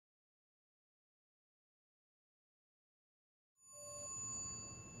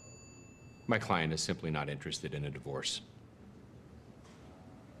My client is simply not interested in a divorce.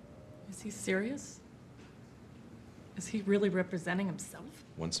 Is he serious? Is he really representing himself?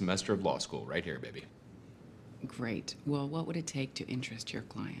 One semester of law school, right here, baby. Great. Well, what would it take to interest your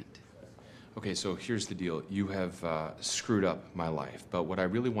client? Okay, so here's the deal. You have screwed up my life, but what I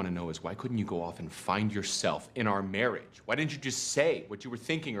really want to know is why couldn't you go off and find yourself in our marriage? Why didn't you just say what you were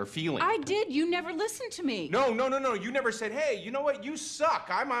thinking or feeling? I did. You never listened to me. No. You never said, hey, you know what? You suck.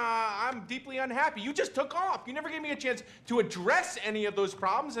 I'm deeply unhappy. You just took off. You never gave me a chance to address any of those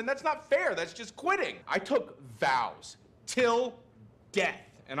problems, and that's not fair. That's just quitting. I took vows till death,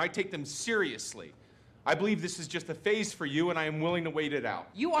 and I take them seriously. I believe this is just a phase for you, and I am willing to wait it out.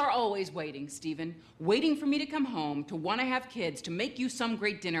 You are always waiting, Stephen. Waiting for me to come home, to want to have kids, to make you some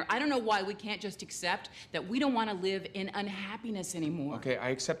great dinner. I don't know why we can't just accept that we don't want to live in unhappiness anymore. Okay, I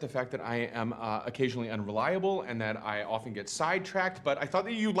accept the fact that I am occasionally unreliable and that I often get sidetracked, but I thought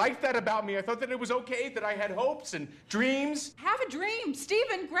that you liked that about me. I thought that it was okay, that I had hopes and dreams. Have a dream,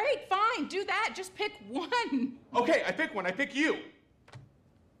 Stephen. Great, fine, do that. Just pick one. Okay, I pick one. I pick you.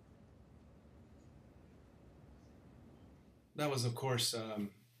 That was, of course,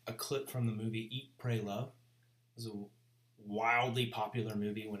 a clip from the movie Eat, Pray, Love. It was a wildly popular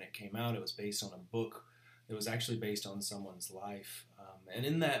movie when it came out. It was based on a book that was actually based on someone's life. And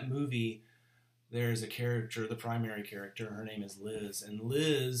in that movie, there's a character, the primary character. Her name is Liz. And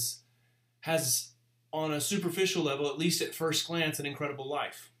Liz has, on a superficial level, at least at first glance, an incredible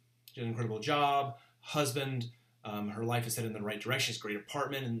life. She has an incredible job, husband. Her life is headed in the right direction. She has a great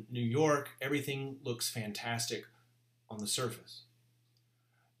apartment in New York. Everything looks fantastic on the surface.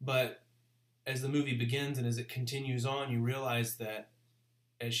 But as the movie begins and as it continues on, you realize that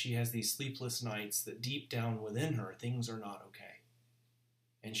as she has these sleepless nights, that deep down within her, things are not okay.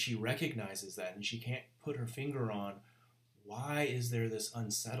 And she recognizes that, and she can't put her finger on, why is there this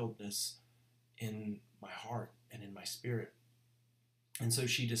unsettledness in my heart and in my spirit? And so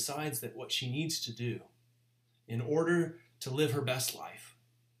she decides that what she needs to do in order to live her best life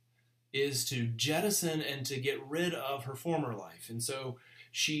is to jettison and to get rid of her former life. And so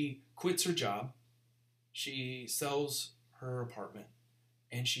she quits her job, she sells her apartment,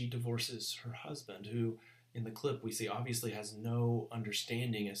 and she divorces her husband, who in the clip we see obviously has no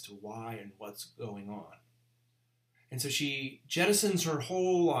understanding as to why and what's going on. And so she jettisons her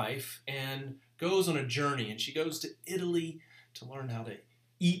whole life and goes on a journey, and she goes to Italy to learn how to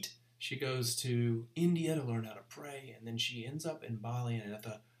eat. She goes to India to learn how to pray, and then she ends up in Bali, and at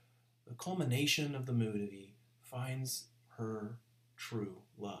the culmination of the movie finds her true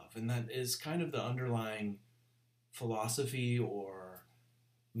love. And that is kind of the underlying philosophy or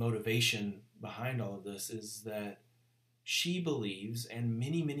motivation behind all of this, is that she believes, and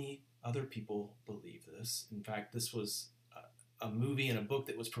many, many other people believe this. In fact, this was a movie and a book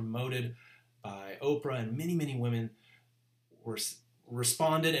that was promoted by Oprah, and many, many women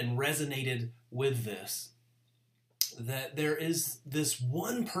responded and resonated with this, that there is this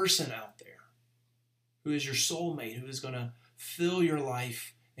one person out there who is your soulmate, who is going to fill your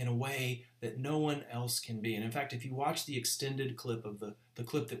life in a way that no one else can be. And in fact, if you watch the extended clip of the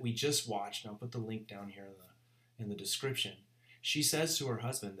clip that we just watched, and I'll put the link down here in the description, she says to her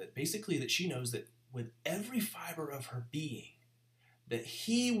husband that basically that she knows that with every fiber of her being, that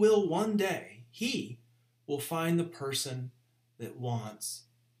he will one day, he will find the person that wants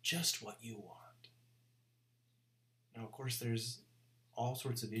just what you want. Now, of course, there's all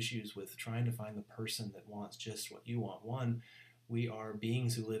sorts of issues with trying to find the person that wants just what you want. One, we are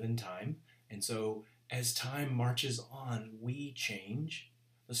beings who live in time, and so as time marches on, we change.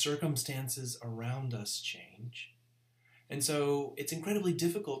 The circumstances around us change. And so it's incredibly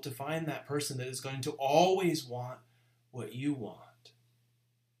difficult to find that person that is going to always want what you want.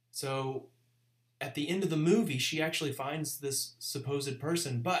 So at the end of the movie, she actually finds this supposed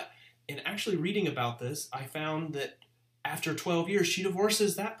person, but in actually reading about this, I found that after 12 years, she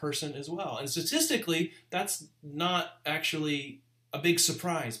divorces that person as well. And statistically, that's not actually a big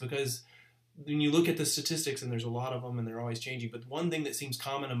surprise, because when you look at the statistics, and there's a lot of them and they're always changing, but one thing that seems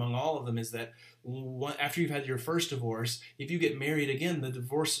common among all of them is that after you've had your first divorce, if you get married again,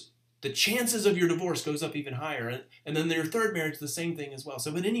 the chances of your divorce goes up even higher. And then your third marriage, the same thing as well.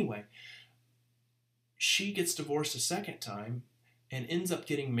 So, but anyway, she gets divorced a second time and ends up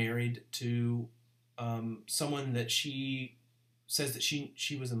getting married to someone that she says that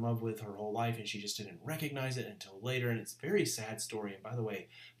she was in love with her whole life, and she just didn't recognize it until later. And it's a very sad story. And by the way,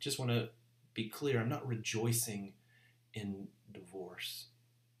 I just want to be clear, I'm not rejoicing in divorce.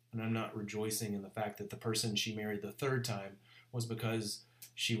 And I'm not rejoicing in the fact that the person she married the third time was because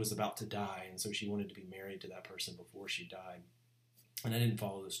she was about to die, and so she wanted to be married to that person before she died. And I didn't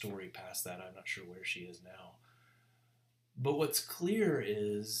follow the story past that. I'm not sure where she is now. But what's clear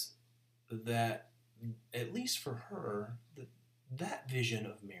is that, at least for her, that vision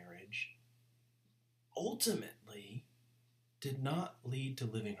of marriage ultimately did not lead to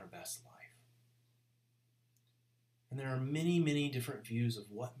living her best life. And there are many, many different views of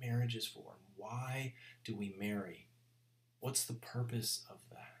what marriage is for and why do we marry. What's the purpose of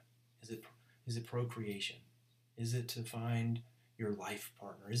that? Is it procreation? Is it to find your life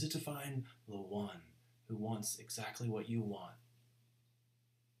partner? Is it to find the one who wants exactly what you want?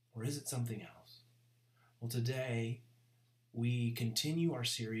 Or is it something else? Well, today we continue our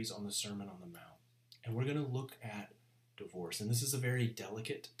series on the Sermon on the Mount, and we're going to look at divorce. And this is a very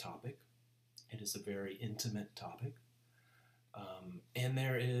delicate topic. It is a very intimate topic. And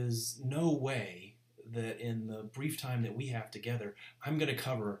there is no way that in the brief time that we have together, I'm going to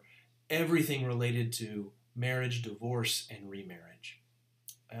cover everything related to marriage, divorce, and remarriage.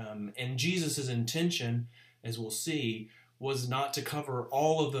 And Jesus' intention, as we'll see, was not to cover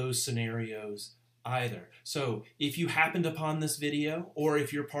all of those scenarios either. So if you happened upon this video, or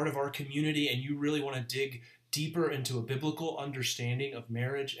if you're part of our community and you really want to dig deeper into a biblical understanding of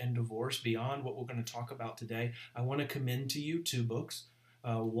marriage and divorce beyond what we're going to talk about today, I want to commend to you 2 books.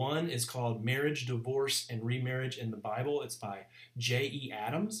 One is called Marriage, Divorce, and Remarriage in the Bible. It's by J.E.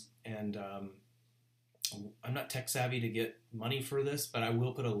 Adams, and I'm not tech savvy to get money for this, but I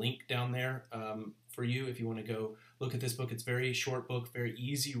will put a link down there for you if you want to go look at this book. It's a very short book, very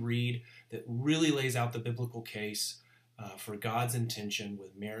easy read that really lays out the biblical case for God's intention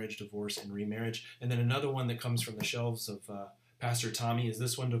with marriage, divorce, and remarriage. And then another one that comes from the shelves of Pastor Tommy is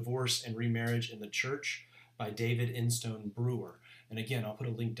this one, Divorce and Remarriage in the Church by David Instone Brewer. And again, I'll put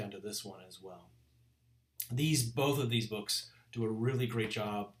a link down to this one as well. Both of these books do a really great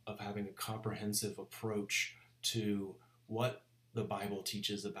job of having a comprehensive approach to what the Bible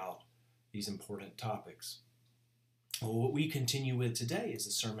teaches about these important topics. Well, what we continue with today is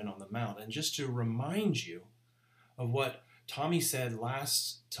the Sermon on the Mount. And just to remind you of what Tommy said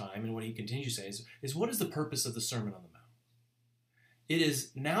last time and what he continues to say is what is the purpose of the Sermon on the Mount? It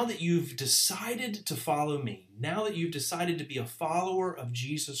is, now that you've decided to follow me, now that you've decided to be a follower of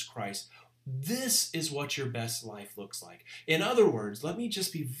Jesus Christ, this is what your best life looks like. In other words, let me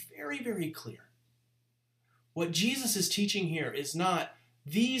just be very, very clear. What Jesus is teaching here is not,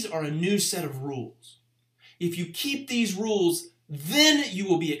 these are a new set of rules. If you keep these rules, then you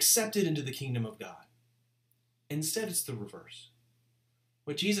will be accepted into the kingdom of God. Instead, it's the reverse.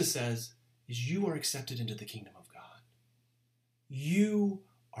 What Jesus says is, you are accepted into the kingdom of God. You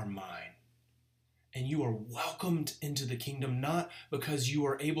are mine. And you are welcomed into the kingdom, not because you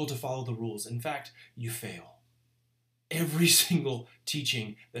are able to follow the rules. In fact, you fail. Every single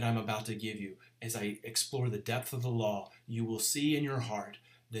teaching that I'm about to give you, as I explore the depth of the law, you will see in your heart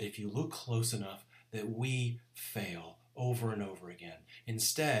that if you look close enough, that we fail over and over again.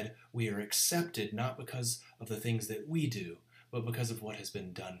 Instead, we are accepted not because of the things that we do, but because of what has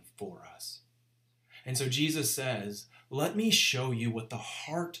been done for us. And so Jesus says, let me show you what the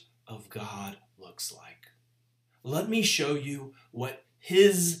heart of God looks like. Let me show you what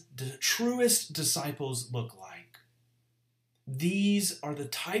his truest disciples look like. These are the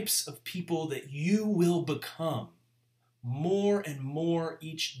types of people that you will become more and more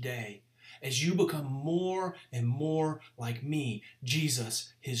each day as you become more and more like me,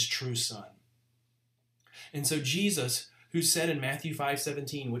 Jesus, his true son. And so Jesus, who said in Matthew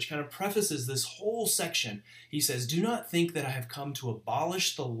 5:17, which kind of prefaces this whole section, he says, do not think that I have come to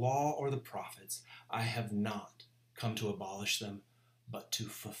abolish the law or the prophets. I have not come to abolish them, but to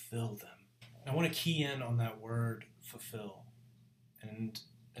fulfill them. I want to key in on that word, fulfill. And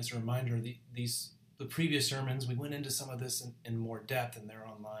as a reminder, the previous sermons, we went into some of this in more depth, and they're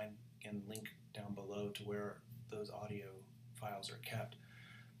online. Again, link down below to where those audio files are kept.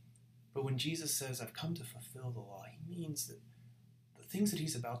 But when Jesus says, I've come to fulfill the law, he means that the things that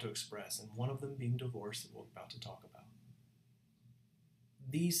he's about to express, and one of them being divorce that we're about to talk about,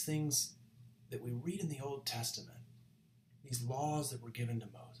 these things that we read in the Old Testament, these laws that were given to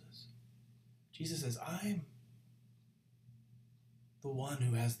Moses, Jesus says, I'm the one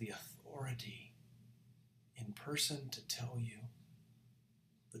who has the authority in person to tell you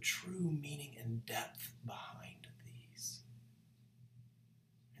the true meaning and depth behind these.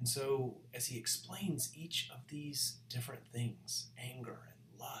 And so, as he explains each of these different things, anger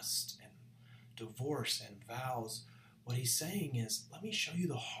and lust and divorce and vows, what he's saying is, let me show you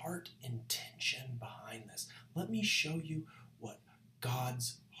the heart intention behind this. Let me show you what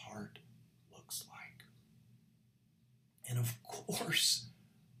God's heart looks like. And of course,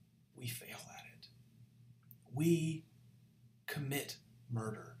 we fail at it. We commit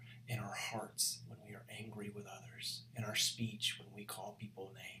murder in our hearts when we are angry with others, in our speech when we call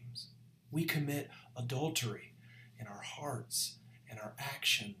people names. We commit adultery in our hearts and our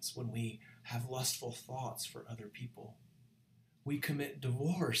actions when we have lustful thoughts for other people. We commit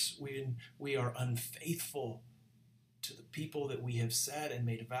divorce when we are unfaithful to the people that we have said and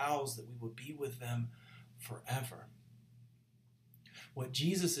made vows that we would be with them forever. What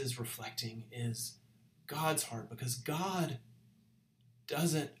Jesus is reflecting is God's heart, because God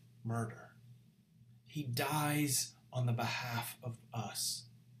doesn't murder. He dies on the behalf of us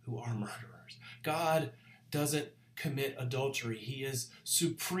who are murderers. God doesn't commit adultery. He is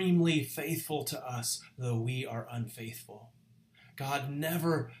supremely faithful to us, though we are unfaithful. God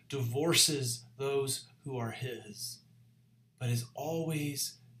never divorces those who are his, but is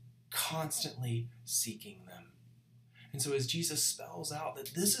always constantly seeking them. And so as Jesus spells out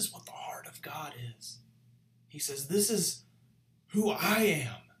that this is what the heart of God is, he says, this is who I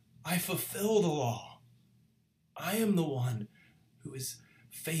am. I fulfill the law. I am the one who is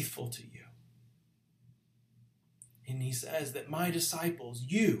faithful to you. And he says that my disciples,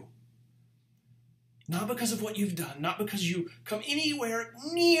 you, not because of what you've done, not because you come anywhere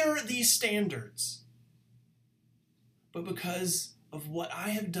near these standards, but because of what I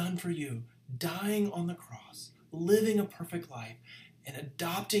have done for you, dying on the cross, living a perfect life, and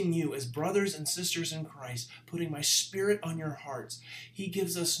adopting you as brothers and sisters in Christ, putting my Spirit on your hearts. He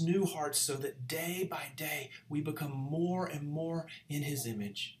gives us new hearts so that day by day we become more and more in his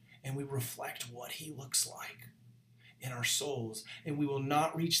image, and we reflect what he looks like in our souls. And we will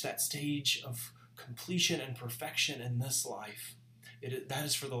not reach that stage of completion and perfection in this life. That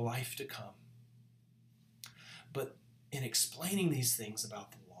is for the life to come. But in explaining these things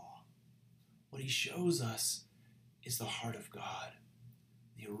about the law, what he shows us is the heart of God,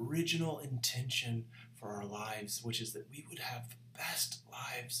 the original intention for our lives, which is that we would have the best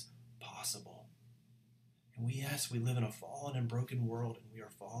lives possible. And yes, we live in a fallen and broken world, and we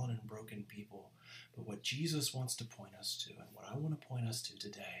are fallen and broken people. But what Jesus wants to point us to, and what I want to point us to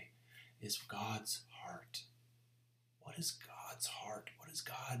today, is God's heart. What is God's heart? What is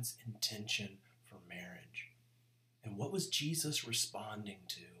God's intention for marriage? And what was Jesus responding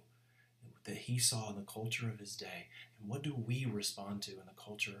to that he saw in the culture of his day? And what do we respond to in the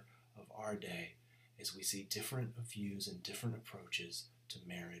culture of our day as we see different views and different approaches to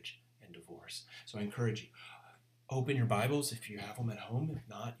marriage and divorce? So I encourage you, open your Bibles if you have them at home. If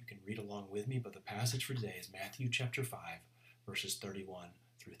not, you can read along with me. But the passage for today is Matthew chapter 5, verses 31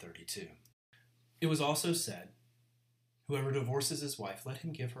 through 32. It was also said, whoever divorces his wife, let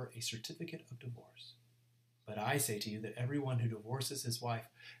him give her a certificate of divorce. But I say to you that everyone who divorces his wife,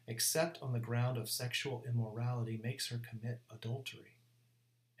 except on the ground of sexual immorality, makes her commit adultery.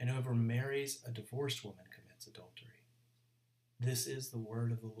 And whoever marries a divorced woman commits adultery. This is the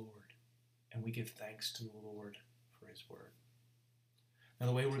word of the Lord, and we give thanks to the Lord for his word. Now,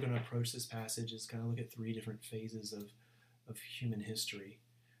 the way we're going to approach this passage is kind of look at three different phases of human history.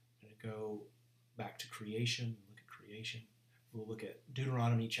 We're going to go back to creation, look at creation. We'll look at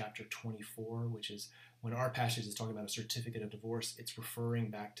Deuteronomy chapter 24, which is when our passage is talking about a certificate of divorce, it's referring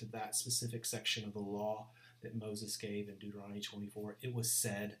back to that specific section of the law that Moses gave in Deuteronomy 24. It was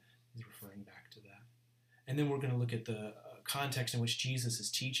said, is referring back to that. And then we're going to look at the context in which Jesus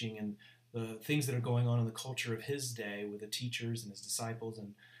is teaching and the things that are going on in the culture of his day with the teachers and his disciples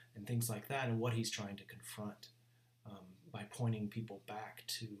and things like that, and what he's trying to confront by pointing people back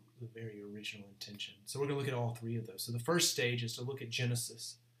to the very original intention. So we're going to look at all three of those. So the first stage is to look at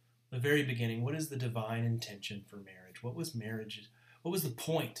Genesis, the very beginning. What is the divine intention for marriage? What was marriage? What was the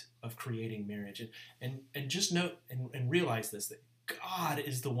point of creating marriage? And just note and realize this, that God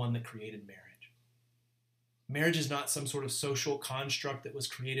is the one that created marriage. Marriage is not some sort of social construct that was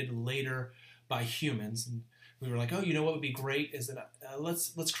created later by humans. And we were like, oh, you know what would be great is that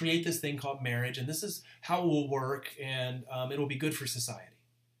let's create this thing called marriage, and this is how it will work, and it'll be good for society.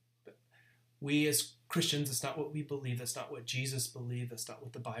 But we as Christians, that's not what we believe. That's not what Jesus believed. That's not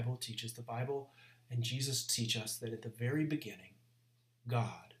what the Bible teaches. The Bible and Jesus teach us that at the very beginning,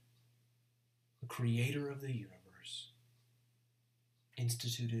 God, the creator of the universe,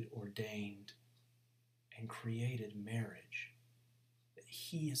 instituted, ordained, and created marriage. That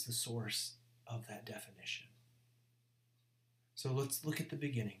he is the source of that definition. So let's look at the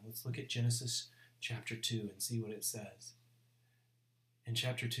beginning. Let's look at Genesis chapter 2 and see what it says. In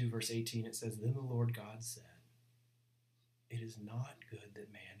chapter 2, verse 18, it says, Then the Lord God said, It is not good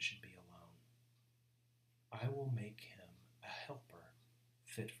that man should be alone. I will make him a helper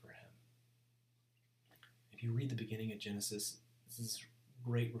fit for him. If you read the beginning of Genesis, this is a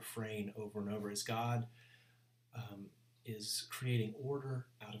great refrain over and over as God is creating order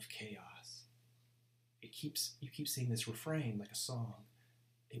out of chaos. You keep seeing this refrain like a song.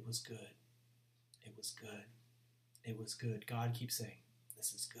 It was good. It was good. It was good. God keeps saying,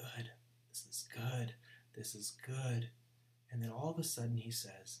 this is good. This is good. This is good. And then all of a sudden he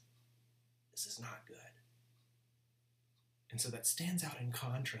says, this is not good. And so that stands out in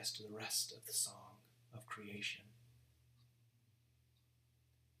contrast to the rest of the song of creation.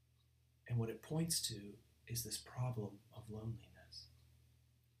 And what it points to is this problem of loneliness.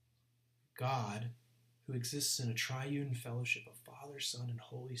 God, who exists in a triune fellowship of Father, Son, and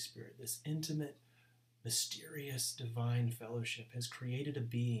Holy Spirit, this intimate, mysterious, divine fellowship, has created a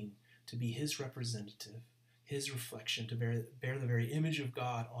being to be his representative, his reflection, to bear the very image of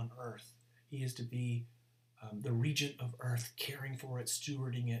God on earth. He is to be the regent of earth, caring for it,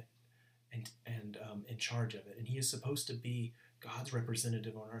 stewarding it, and in charge of it. And he is supposed to be God's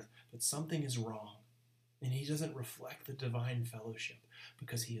representative on earth. But something is wrong, and he doesn't reflect the divine fellowship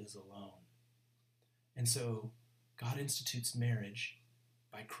because he is alone. And so God institutes marriage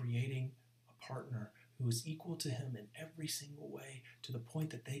by creating a partner who is equal to him in every single way, to the point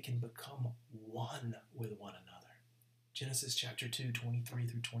that they can become one with one another. Genesis chapter 2, 23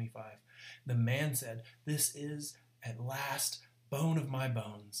 through 25. The man said, this is at last bone of my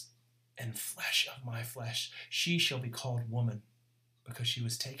bones and flesh of my flesh. She shall be called woman, because she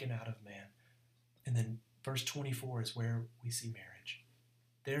was taken out of man. And then verse 24 is where we see marriage.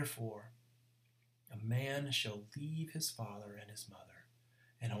 Therefore, a man shall leave his father and his mother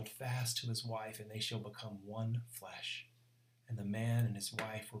and hold fast to his wife, and they shall become one flesh. And the man and his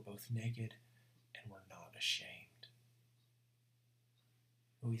wife were both naked and were not ashamed.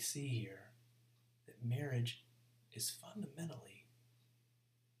 We see here that marriage is fundamentally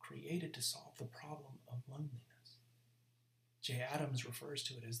created to solve the problem of loneliness. J. Adams refers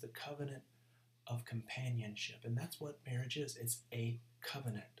to it as the covenant of companionship, and that's what marriage is. It's a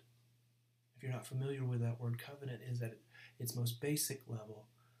covenant. If you're not familiar with that word, covenant is at its most basic level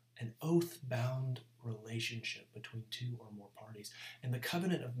an oath-bound relationship between two or more parties. And the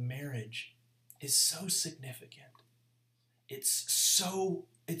covenant of marriage is so significant.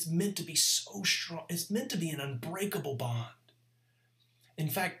 It's meant to be so strong. It's meant to be an unbreakable bond. In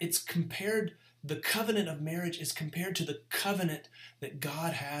fact, the covenant of marriage is compared to the covenant that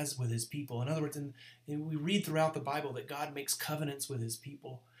God has with his people. In other words, we read throughout the Bible that God makes covenants with his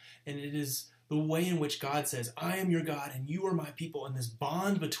people. And it is the way in which God says, I am your God and you are my people. And this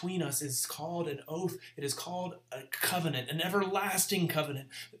bond between us is called an oath. It is called a covenant, an everlasting covenant.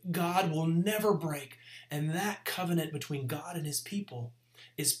 God will never break. And that covenant between God and his people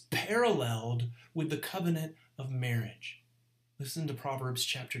is paralleled with the covenant of marriage. Listen to Proverbs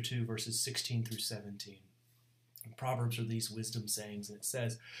chapter 2, verses 16 through 17. And Proverbs are these wisdom sayings, and it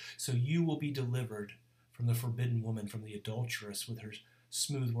says, so you will be delivered from the forbidden woman, from the adulteress with her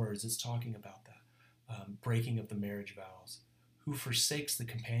smooth words. It's talking about that breaking of the marriage vows, who forsakes the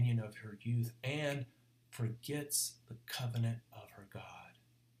companion of her youth and forgets the covenant of her God.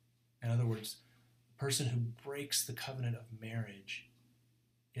 In other words, the person who breaks the covenant of marriage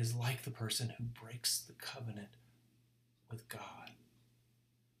is like the person who breaks the covenant with God.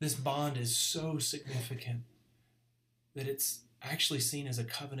 This bond is so significant that it's actually seen as a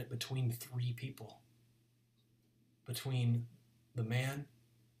covenant between three people. Between the man,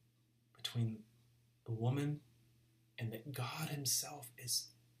 between the woman, and that God himself is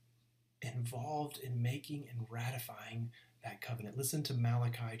involved in making and ratifying that covenant. Listen to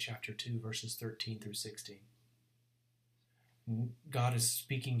Malachi chapter 2, verses 13 through 16. God is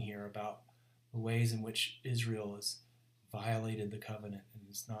speaking here about the ways in which Israel has violated the covenant and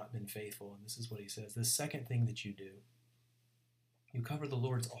has not been faithful. And this is what he says. The second thing that you do, you cover the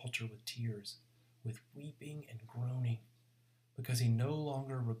Lord's altar with tears, with weeping and groaning, because he no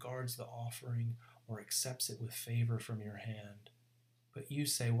longer regards the offering or accepts it with favor from your hand. But you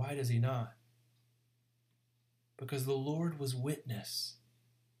say, why does he not? Because the Lord was witness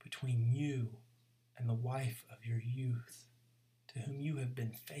between you and the wife of your youth, to whom you have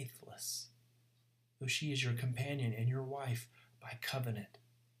been faithless, though she is your companion and your wife by covenant.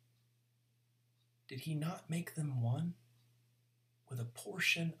 Did he not make them one with a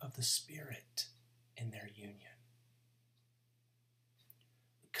portion of the Spirit in their union?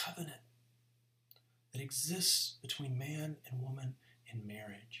 The covenant that exists between man and woman in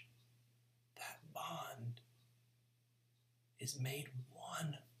marriage, that bond is made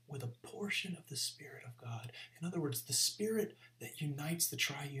one with a portion of the Spirit of God. In other words, the Spirit that unites the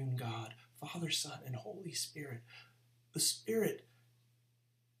triune God, Father, Son, and Holy Spirit, the Spirit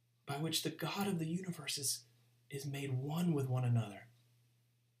by which the God of the universe is made one with one another.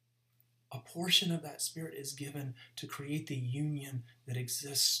 A portion of that Spirit is given to create the union that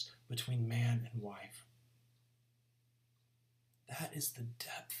exists between man and wife. That is the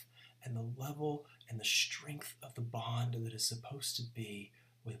depth and the level and the strength of the bond that is supposed to be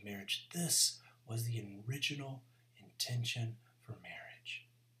with marriage. This was the original intention for marriage.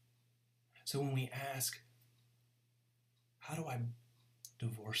 So when we ask, how do I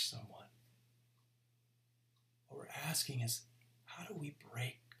divorce someone? What we're asking is, how do we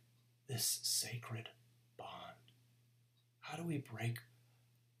break this sacred bond? How do we break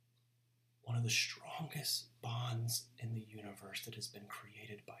one of the strongest bonds in the universe that has been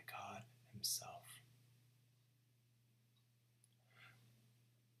created by God Himself?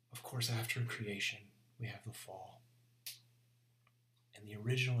 Of course, after creation, we have the fall. And the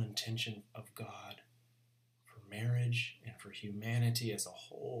original intention of God for marriage and for humanity as a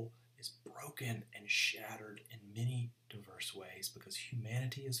whole is broken and shattered in many diverse ways because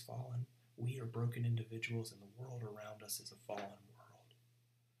humanity is fallen. We are broken individuals, and the world around us is a fallen world.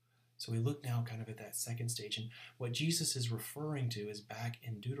 So we look now kind of at that second stage, and what Jesus is referring to is back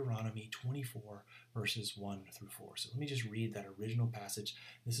in Deuteronomy 24, verses 1 through 4. So let me just read that original passage.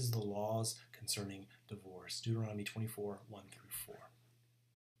 This is the laws concerning divorce. Deuteronomy 24, 1 through 4.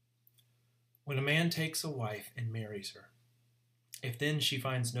 When a man takes a wife and marries her, if then she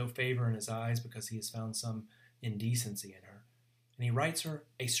finds no favor in his eyes because he has found some indecency in her, and he writes her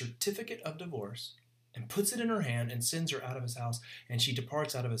a certificate of divorce and puts it in her hand and sends her out of his house, and she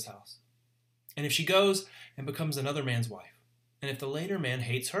departs out of his house. And if she goes and becomes another man's wife, and if the later man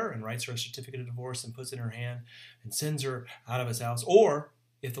hates her and writes her a certificate of divorce and puts it in her hand and sends her out of his house, or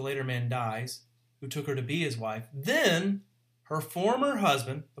if the later man dies, who took her to be his wife, then her former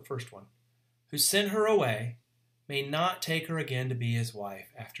husband, the first one, who sent her away, may not take her again to be his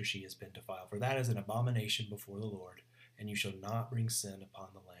wife after she has been defiled. For that is an abomination before the Lord, and you shall not bring sin upon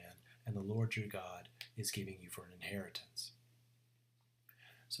the land, and the Lord your God is giving you for an inheritance.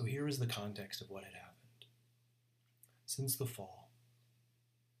 So here is the context of what had happened. Since the fall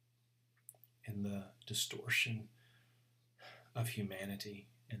and the distortion of humanity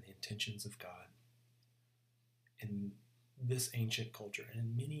and the intentions of God, in this ancient culture and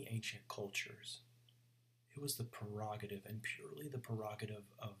in many ancient cultures, it was the prerogative and purely the prerogative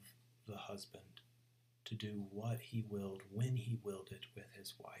of the husband to do what he willed when he willed it with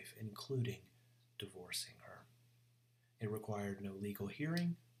his wife, including divorcing her. It required no legal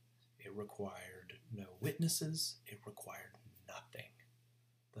hearing. It required no witnesses. It required nothing.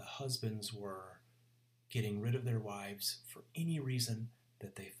 The husbands were getting rid of their wives for any reason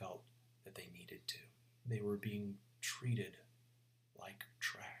that they felt that they needed to. They were being treated like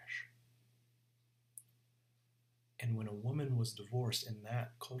trash. And when a woman was divorced in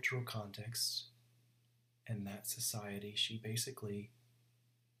that cultural context and that society, she basically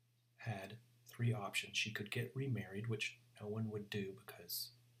had three options. She could get remarried, which no one would do because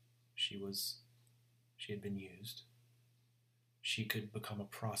she had been used. She could become a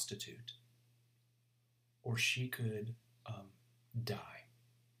prostitute, or she could die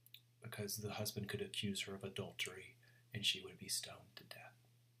because the husband could accuse her of adultery and she would be stoned to death.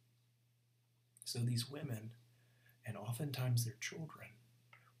 So these women, and oftentimes their children,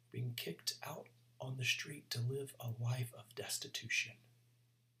 being kicked out on the street to live a life of destitution.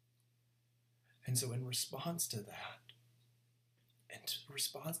 And so in response to that, and in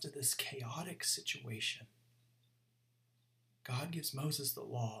response to this chaotic situation, God gives Moses the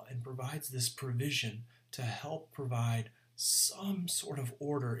law and provides this provision to help provide some sort of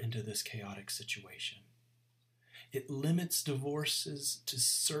order into this chaotic situation. It limits divorces to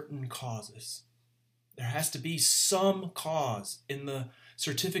certain causes. There has to be some cause in the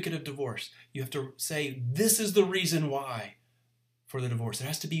certificate of divorce. You have to say, this is the reason why for the divorce. There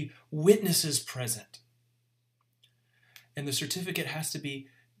has to be witnesses present. And the certificate has to be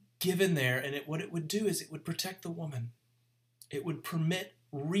given there, and what it would do is it would protect the woman. It would permit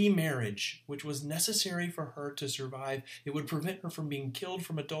remarriage, which was necessary for her to survive. It would prevent her from being killed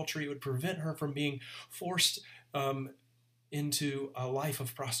from adultery. It would prevent her from being forced into a life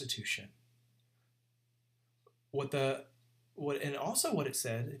of prostitution. And also what it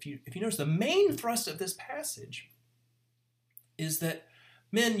said, if you notice, the main thrust of this passage is that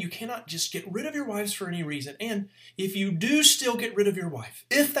men, you cannot just get rid of your wives for any reason. And if you do still get rid of your wife,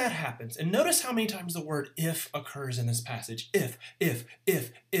 if that happens, and notice how many times the word if occurs in this passage. If.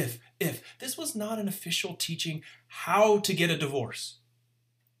 This was not an official teaching how to get a divorce.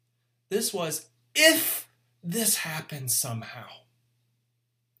 This was, if this happens somehow,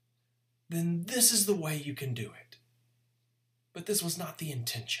 then this is the way you can do it. But this was not the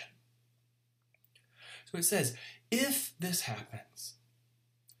intention. So it says, if this happens,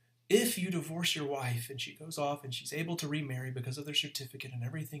 if you divorce your wife and she goes off and she's able to remarry because of their certificate and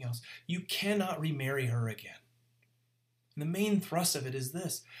everything else, you cannot remarry her again. And the main thrust of it is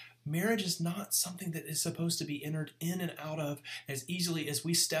this: marriage is not something that is supposed to be entered in and out of as easily as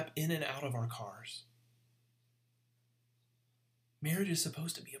we step in and out of our cars. Marriage is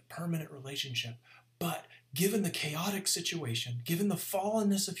supposed to be a permanent relationship, but given the chaotic situation, given the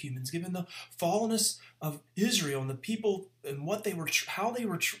fallenness of humans, given the fallenness of Israel and the people and what they were, how they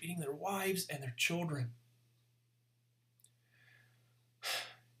were treating their wives and their children,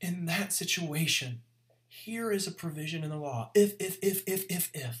 in that situation, here is a provision in the law. If,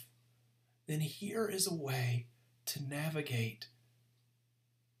 then here is a way to navigate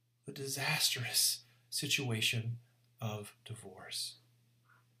the disastrous situation of divorce.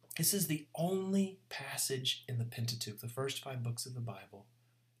 This is the only passage in the Pentateuch, the first 5 books of the Bible,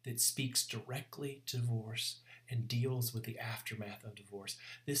 that speaks directly to divorce and deals with the aftermath of divorce.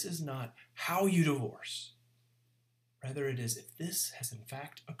 This is not how you divorce. Rather, it is, if this has in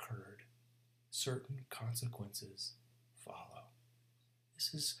fact occurred, certain consequences follow.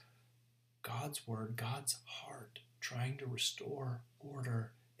 This is God's word, God's heart, trying to restore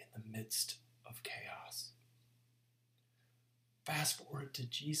order in the midst of chaos. Fast forward to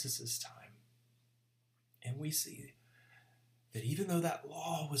Jesus' time, and we see that even though that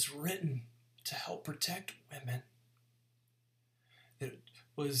law was written to help protect women, that it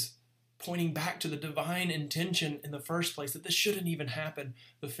was pointing back to the divine intention in the first place, that this shouldn't even happen,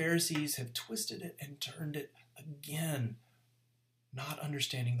 the Pharisees have twisted it and turned it again, not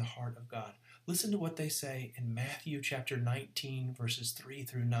understanding the heart of God. Listen to what they say in Matthew chapter 19, verses 3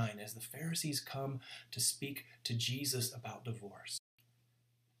 through 9, as the Pharisees come to speak to Jesus about divorce.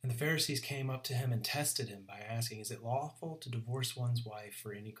 And the Pharisees came up to him and tested him by asking, "Is it lawful to divorce one's wife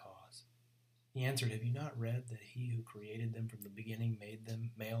for any cause?" He answered, "Have you not read that he who created them from the beginning made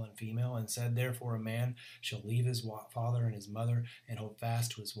them male and female, and said, therefore a man shall leave his father and his mother and hold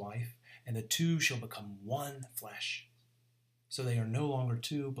fast to his wife, and the two shall become one flesh. So they are no longer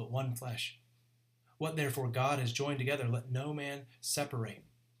two, but one flesh. What therefore God has joined together, let no man separate."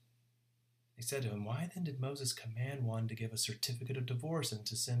 They said to him, "Why then did Moses command one to give a certificate of divorce and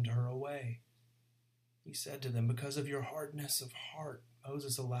to send her away?" He said to them, "Because of your hardness of heart,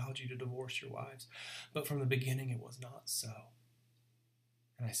 Moses allowed you to divorce your wives, but from the beginning it was not so.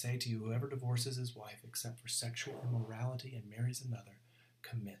 And I say to you, whoever divorces his wife except for sexual immorality and marries another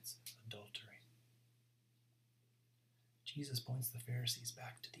commits adultery." Jesus points the Pharisees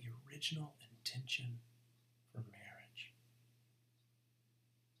back to the original intention for marriage.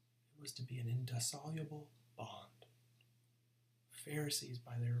 It was to be an indissoluble bond. Pharisees,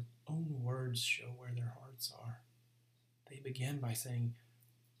 by their own words, show where their hearts are. They begin by saying,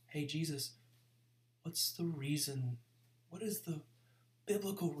 "Hey, Jesus, what's the reason? What is the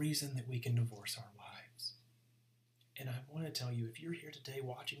biblical reason that we can divorce our wives?" And I want to tell you, if you're here today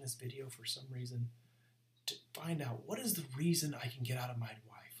watching this video for some reason, to find out what is the reason I can get out of my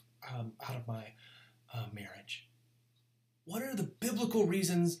wife, out of my marriage. What are the biblical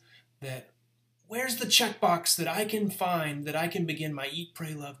reasons that, where's the checkbox that I can find that I can begin my Eat,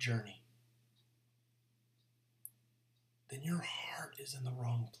 Pray, Love journey? Then your heart is in the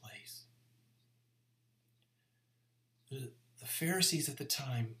wrong place. The Pharisees at the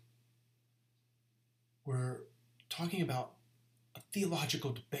time were talking about a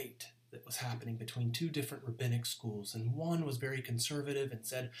theological debate that was happening between 2 different rabbinic schools, and one was very conservative and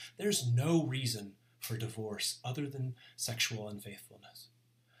said there's no reason for divorce other than sexual unfaithfulness.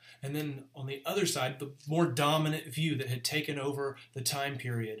 And then on the other side, the more dominant view that had taken over the time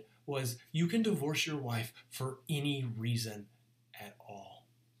period was you can divorce your wife for any reason at all.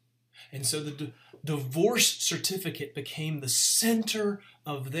 And so the divorce certificate became the center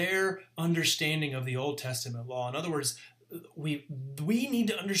of their understanding of the Old Testament law. In other words, we need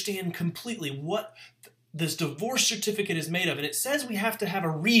to understand completely what this divorce certificate is made of. And it says we have to have a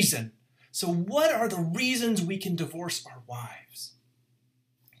reason. So what are the reasons we can divorce our wives?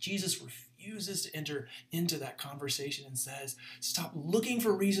 Jesus refuses to enter into that conversation and says, stop looking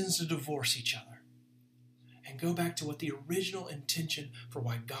for reasons to divorce each other and go back to what the original intention for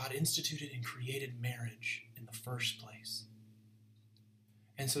why God instituted and created marriage in the first place.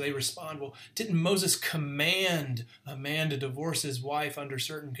 And so they respond, well, didn't Moses command a man to divorce his wife under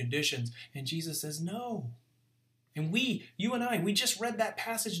certain conditions? And Jesus says, no. And you and I, we just read that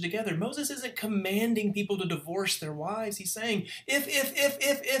passage together. Moses isn't commanding people to divorce their wives. He's saying,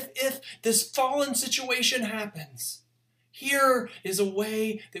 if this fallen situation happens, here is a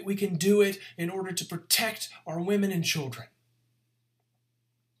way that we can do it in order to protect our women and children.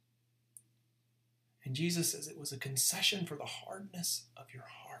 And Jesus says it was a concession for the hardness of your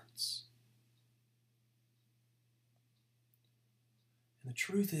hearts. the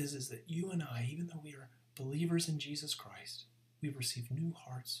truth is that you and I, even though we are believers in Jesus Christ, we've received new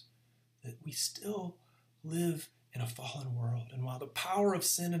hearts, that we still live in a fallen world. And while the power of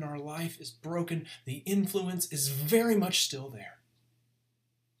sin in our life is broken, the influence is very much still there.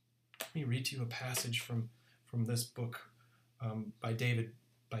 Let me read to you a passage from this book by David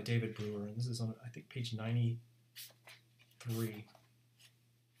Brewer, and this is on, I think, page 93.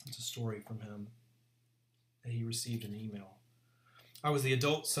 It's a story from him that he received an email. I was the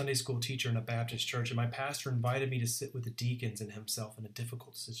adult Sunday school teacher in a Baptist church, and my pastor invited me to sit with the deacons and himself in a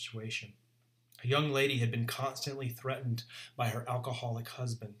difficult situation. A young lady had been constantly threatened by her alcoholic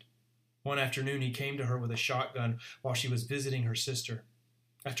husband. One afternoon, he came to her with a shotgun while she was visiting her sister.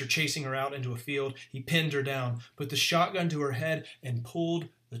 After chasing her out into a field, he pinned her down, put the shotgun to her head, and pulled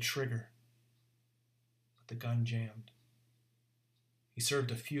the trigger. But the gun jammed. He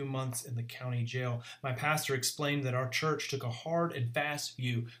served a few months in the county jail. My pastor explained that our church took a hard and fast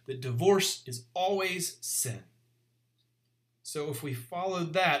view that divorce is always sin. So if we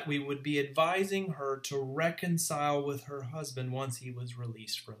followed that, we would be advising her to reconcile with her husband once he was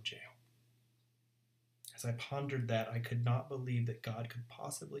released from jail. As I pondered that, I could not believe that God could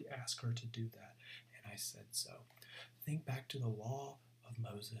possibly ask her to do that. And I said so. Think back to the law of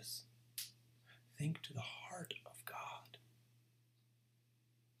Moses. Think to the heart of God.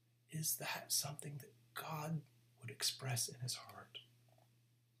 Is that something that God would express in his heart?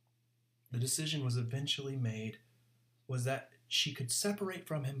 The decision was eventually made, was that she could separate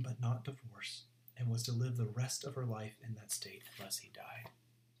from him but not divorce, and was to live the rest of her life in that state unless he died.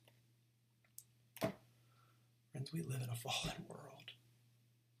 Friends, we live in a fallen world,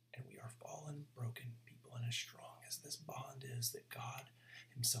 and we are fallen, broken people, and as strong as this bond is that God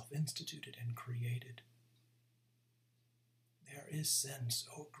himself instituted and created, there is sin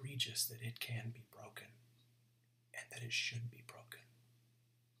so egregious that it can be broken, and that it should be broken.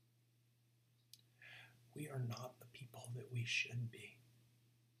 We are not the people that we should be.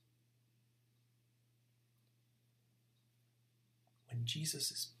 When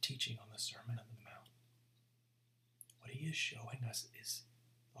Jesus is teaching on the Sermon on the Mount, what he is showing us is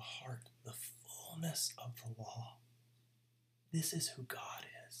the heart, the fullness of the law. This is who God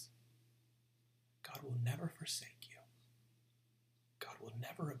is. God will never forsake you. God will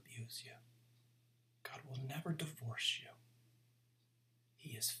never abuse you. God will never divorce you.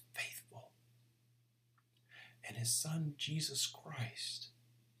 He is faithful. And his Son, Jesus Christ,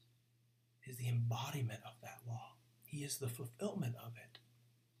 is the embodiment of that law. He is the fulfillment of it.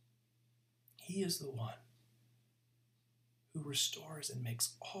 He is the one who restores and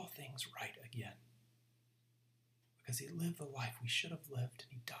makes all things right again. Because he lived the life we should have lived,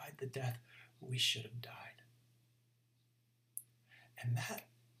 and he died the death we should have died. And that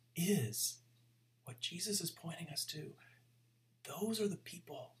is what Jesus is pointing us to. Those are the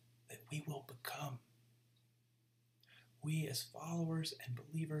people that we will become. We as followers and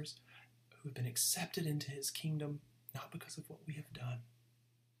believers who have been accepted into his kingdom, not because of what we have done,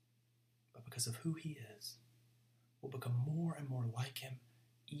 but because of who he is, will become more and more like him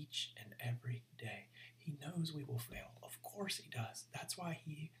each and every day. He knows we will fail. Of course he does. That's why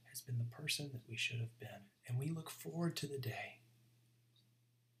he has been the person that we should have been. And we look forward to the day,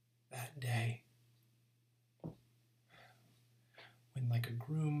 that day, when like a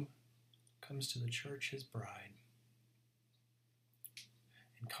groom comes to the church, his bride,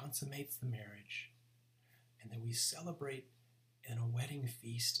 and consummates the marriage, and then we celebrate in a wedding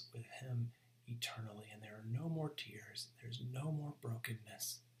feast with him eternally, and there are no more tears, there's no more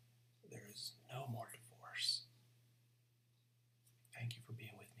brokenness, there is no more divorce. Thank you for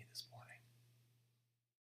being with me.